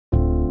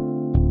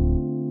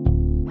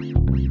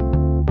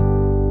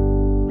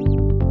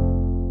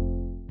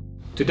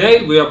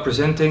Today we are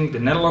presenting the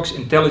Netherlocks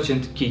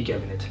Intelligent Key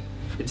Cabinet.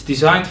 It's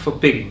designed for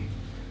pigging.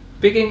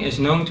 Pigging is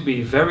known to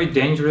be a very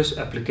dangerous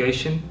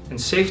application, and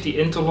safety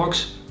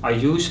interlocks are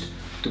used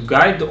to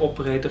guide the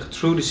operator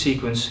through the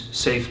sequence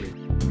safely.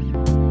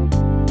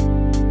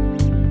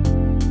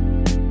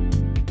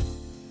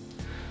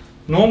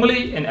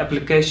 Normally, in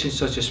applications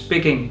such as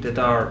pigging that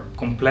are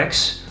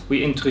complex,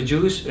 we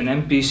introduce an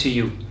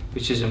MPCU,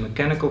 which is a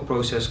mechanical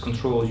process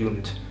control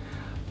unit.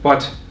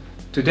 But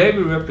today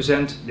we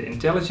represent the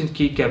Intelligent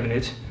Key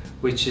Cabinet,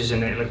 which is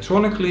an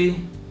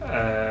electronically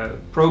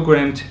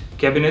programmed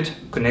cabinet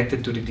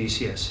connected to the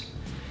DCS.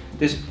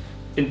 This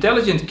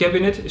intelligent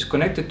cabinet is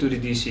connected to the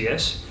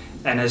DCS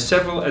and has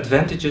several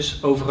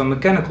advantages over a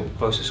mechanical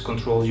process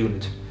control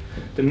unit.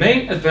 The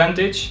main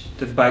advantage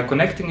that by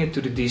connecting it to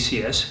the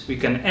DCS we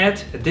can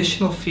add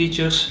additional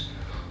features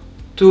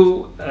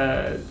to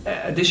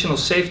additional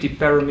safety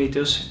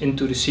parameters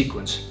into the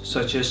sequence,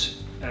 such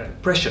as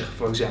pressure,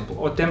 for example,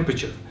 or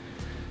temperature.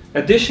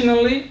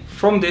 Additionally,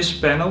 from this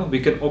panel we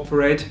can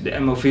operate the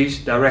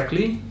MOVs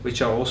directly,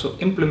 which are also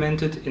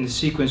implemented in the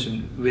sequence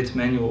with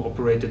manual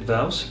operated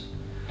valves.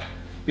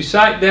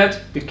 Besides that,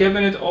 the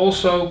cabinet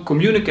also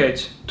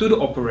communicates to the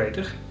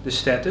operator the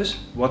status,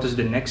 what is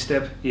the next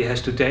step he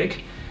has to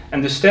take,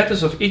 and the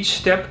status of each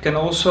step can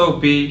also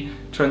be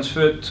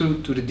transferred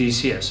to the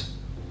DCS.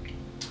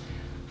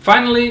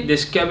 Finally,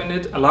 this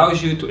cabinet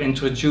allows you to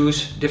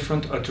introduce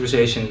different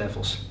authorization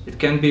levels. It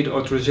can be the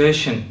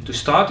authorization to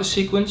start the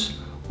sequence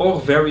or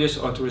various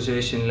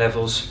authorization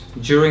levels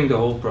during the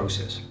whole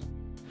process.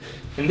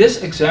 In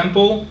this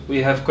example,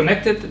 we have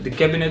connected the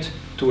cabinet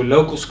to a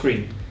local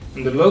screen,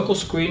 and the local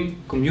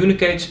screen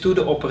communicates to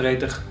the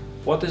operator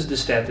what is the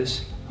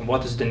status and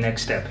what is the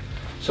next step.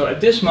 So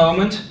at this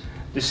moment,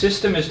 the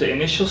system is the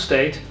initial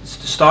state, it's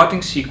the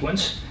starting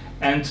sequence,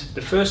 and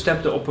the first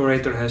step the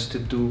operator has to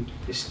do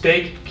is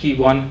take key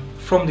 1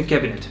 from the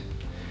cabinet.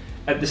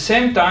 At the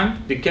same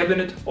time, the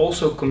cabinet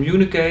also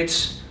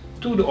communicates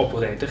to the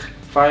operator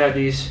via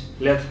these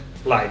LED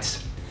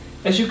lights.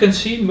 As you can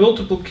see,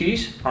 multiple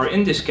keys are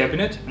in this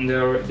cabinet and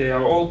they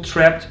are all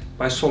trapped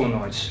by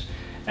solenoids.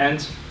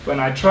 And when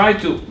I try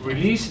to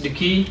release the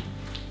key,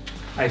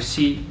 I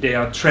see they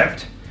are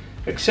trapped,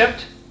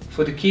 except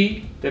for the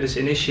key that is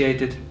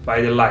initiated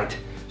by the light.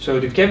 So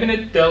the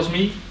cabinet tells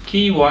me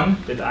key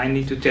 1 that I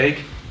need to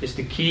take is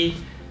the key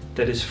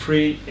that is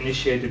free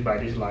initiated by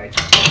this light.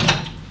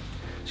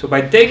 So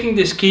by taking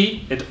this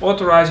key, it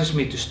authorizes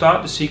me to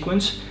start the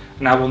sequence,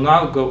 and I will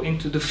now go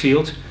into the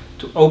field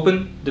to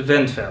open the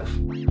vent valve.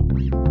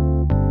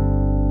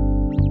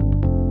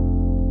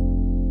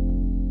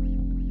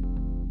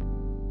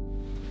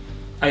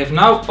 I have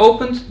now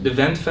opened the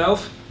vent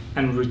valve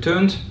and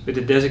returned with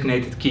the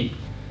designated key.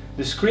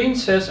 The screen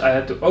says I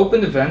had to open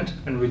the vent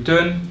and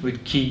return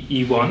with key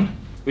E1,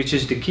 which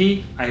is the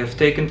key I have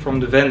taken from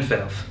the vent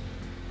valve.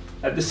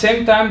 At the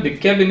same time, the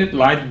cabinet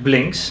light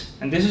blinks,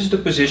 and this is the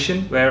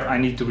position where I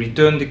need to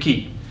return the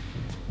key.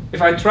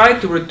 If I try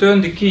to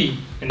return the key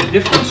in a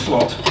different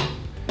slot,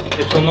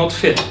 it will not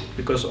fit,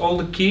 because all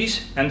the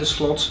keys and the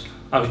slots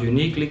are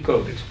uniquely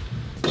coded.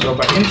 So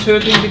by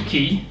inserting the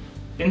key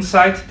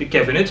inside the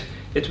cabinet,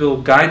 it will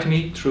guide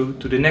me through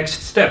to the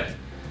next step.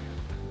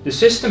 The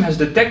system has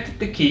detected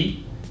the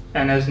key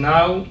and has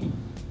now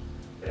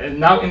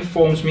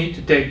informs me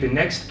to take the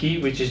next key,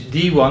 which is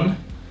D1,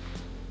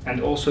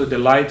 and also the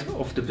light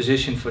of the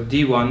position for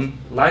D1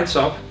 lights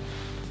up,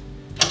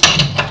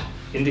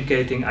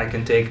 indicating I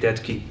can take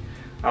that key.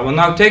 I will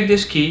now take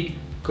this key,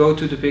 go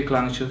to the pig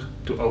launcher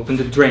to open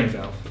the drain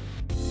valve.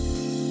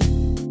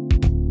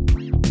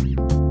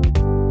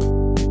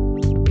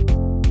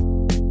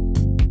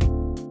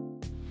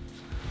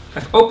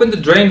 I've opened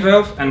the drain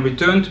valve and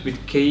returned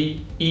with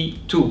key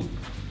E2.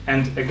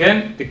 And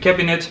again, the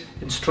cabinet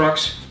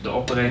instructs the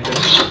operator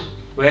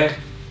where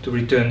to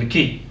return the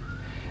key.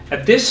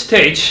 At this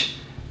stage,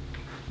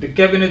 the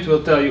cabinet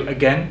will tell you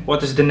again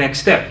what is the next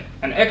step.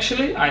 And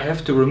actually, I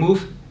have to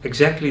remove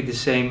exactly the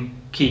same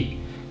key,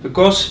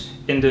 because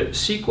in the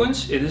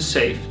sequence it is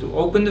safe to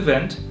open the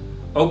vent,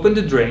 open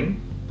the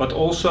drain, but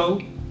also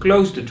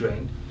close the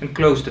drain and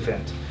close the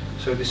vent.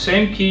 So the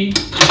same key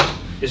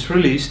is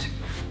released,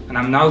 and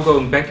I'm now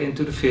going back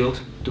into the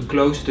field to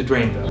close the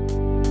drain valve.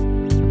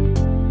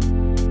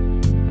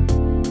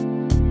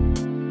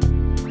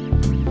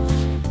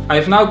 I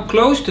have now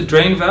closed the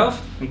drain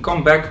valve and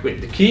come back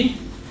with the key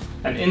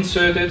and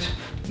insert it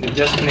in the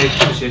designated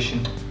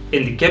position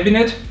in the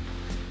cabinet,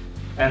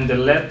 and the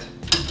LED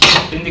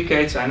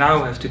indicates I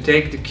now have to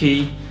take the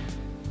key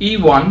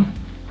E1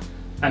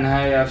 and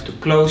I have to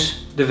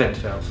close the vent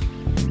valve.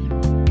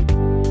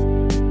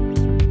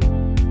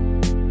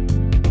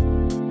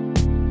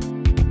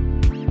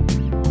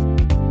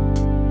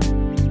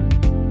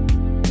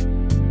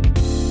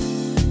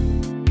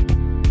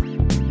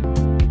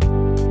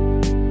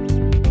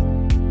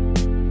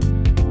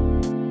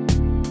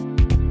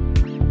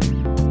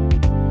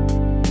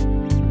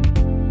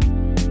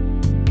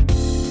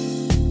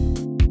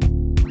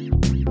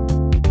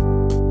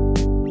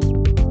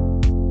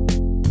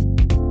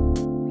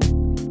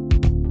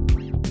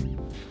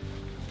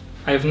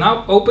 have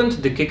now opened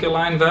the kicker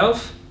line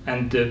valve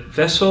and the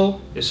vessel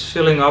is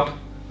filling up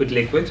with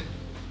liquid.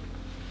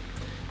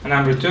 And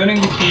I'm returning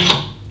the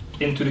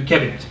key into the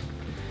cabinet.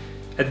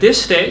 At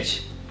this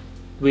stage,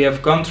 we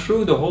have gone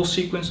through the whole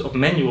sequence of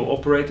manual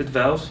operated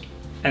valves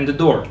and the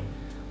door.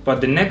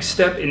 But the next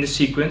step in the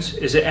sequence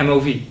is a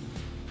MOV.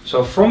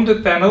 So from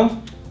the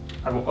panel,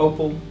 I will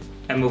open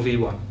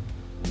MOV1.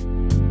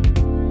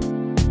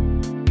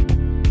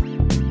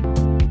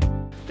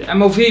 The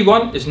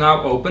MOV1 is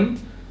now open.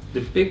 The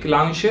pick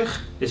launcher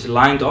is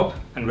lined up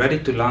and ready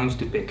to launch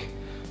the pick.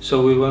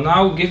 So we will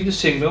now give the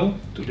signal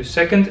to the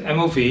second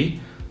MOV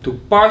to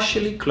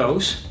partially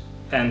close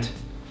and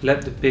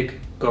let the pick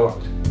go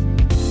out.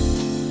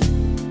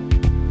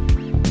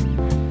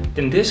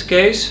 In this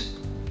case,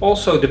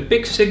 also the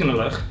pick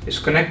signaler is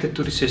connected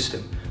to the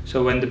system.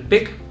 So when the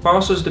pick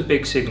passes the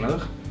pick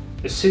signaler,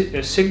 a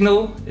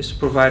signal is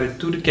provided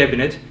to the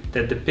cabinet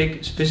that the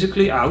pick is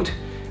physically out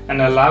and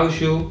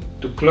allows you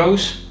to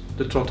close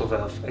the throttle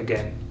valve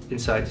again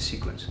inside the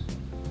sequence.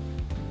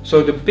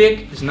 So the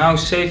pick is now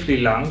safely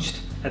launched,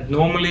 and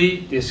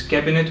normally this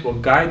cabinet will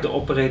guide the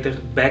operator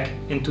back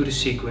into the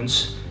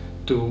sequence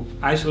to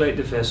isolate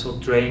the vessel,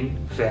 drain,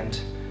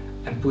 vent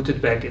and put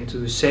it back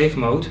into a safe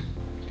mode.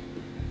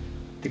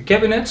 The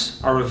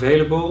cabinets are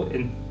available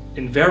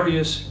in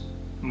various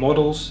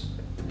models.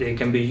 They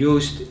can be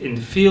used in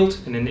the field,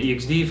 in an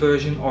EXD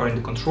version or in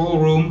the control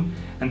room,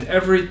 and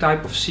every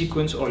type of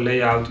sequence or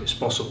layout is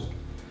possible.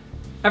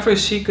 Every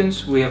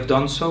sequence we have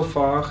done so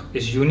far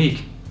is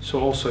unique, so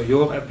also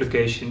your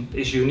application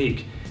is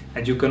unique.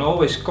 And you can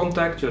always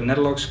contact your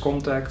Netherlocks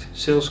contact,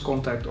 sales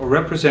contact or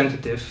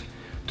representative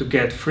to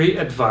get free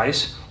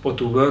advice or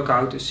to work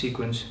out a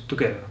sequence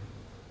together.